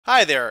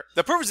Hi there.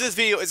 The purpose of this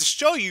video is to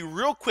show you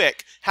real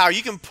quick how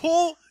you can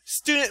pull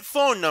student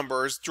phone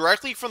numbers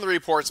directly from the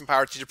reports in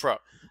PowerTeacher Pro.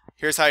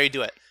 Here's how you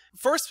do it.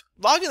 First,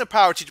 log into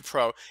PowerTeacher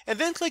Pro and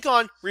then click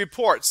on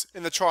Reports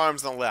in the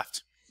charms on the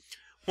left.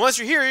 Once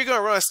you're here, you're going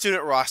to run a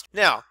student roster.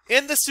 Now,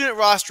 in the student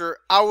roster,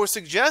 I would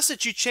suggest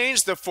that you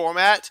change the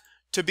format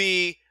to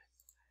be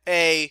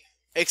a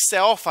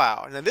Excel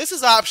file. Now this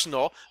is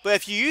optional, but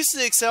if you use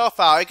the Excel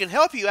file, it can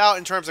help you out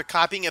in terms of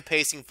copying and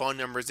pasting phone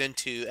numbers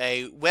into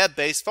a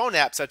web-based phone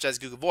app such as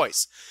Google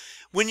Voice.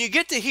 When you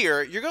get to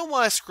here, you're going to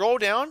want to scroll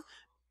down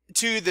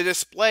to the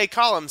display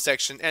column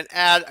section and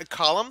add a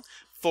column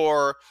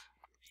for,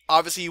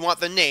 obviously you want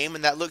the name,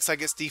 and that looks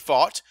like it's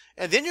default.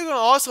 And then you're going to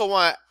also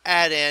want to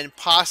add in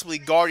possibly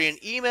guardian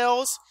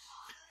emails,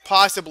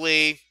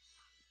 possibly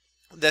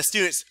the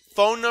student's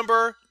phone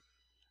number,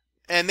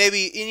 and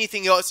maybe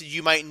anything else that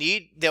you might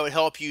need that would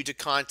help you to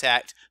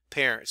contact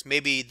parents.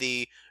 Maybe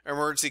the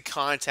emergency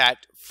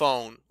contact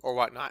phone or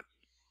whatnot.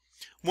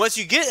 Once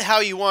you get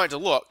how you want it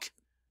to look,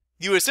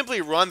 you would simply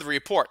run the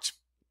report.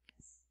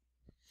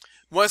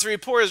 Once the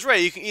report is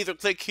ready, you can either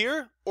click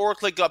here or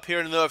click up here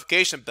in the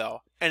notification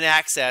bell and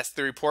access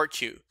the report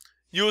queue.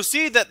 You will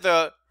see that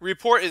the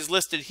report is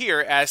listed here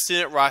as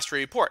Student Roster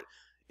Report.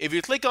 If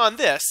you click on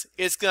this,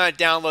 it's going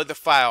to download the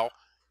file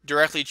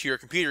directly to your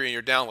computer in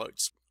your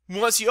downloads.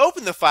 Once you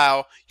open the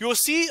file, you will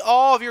see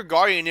all of your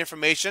guardian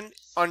information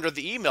under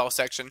the email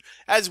section,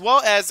 as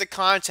well as the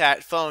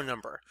contact phone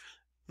number.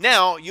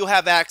 Now, you'll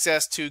have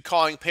access to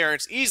calling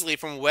parents easily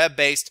from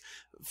web-based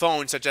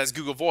phones such as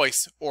Google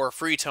Voice or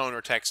FreeTone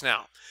or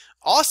TextNow.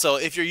 Also,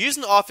 if you're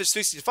using Office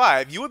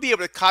 365, you would be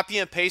able to copy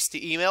and paste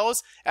the emails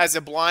as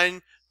a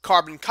blind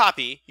carbon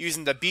copy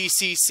using the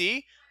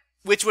BCC,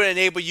 which would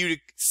enable you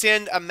to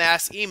send a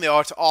mass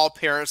email to all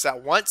parents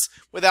at once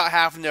without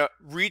having to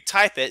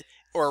retype it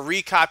or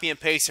recopy and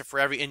paste it for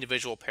every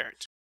individual parent.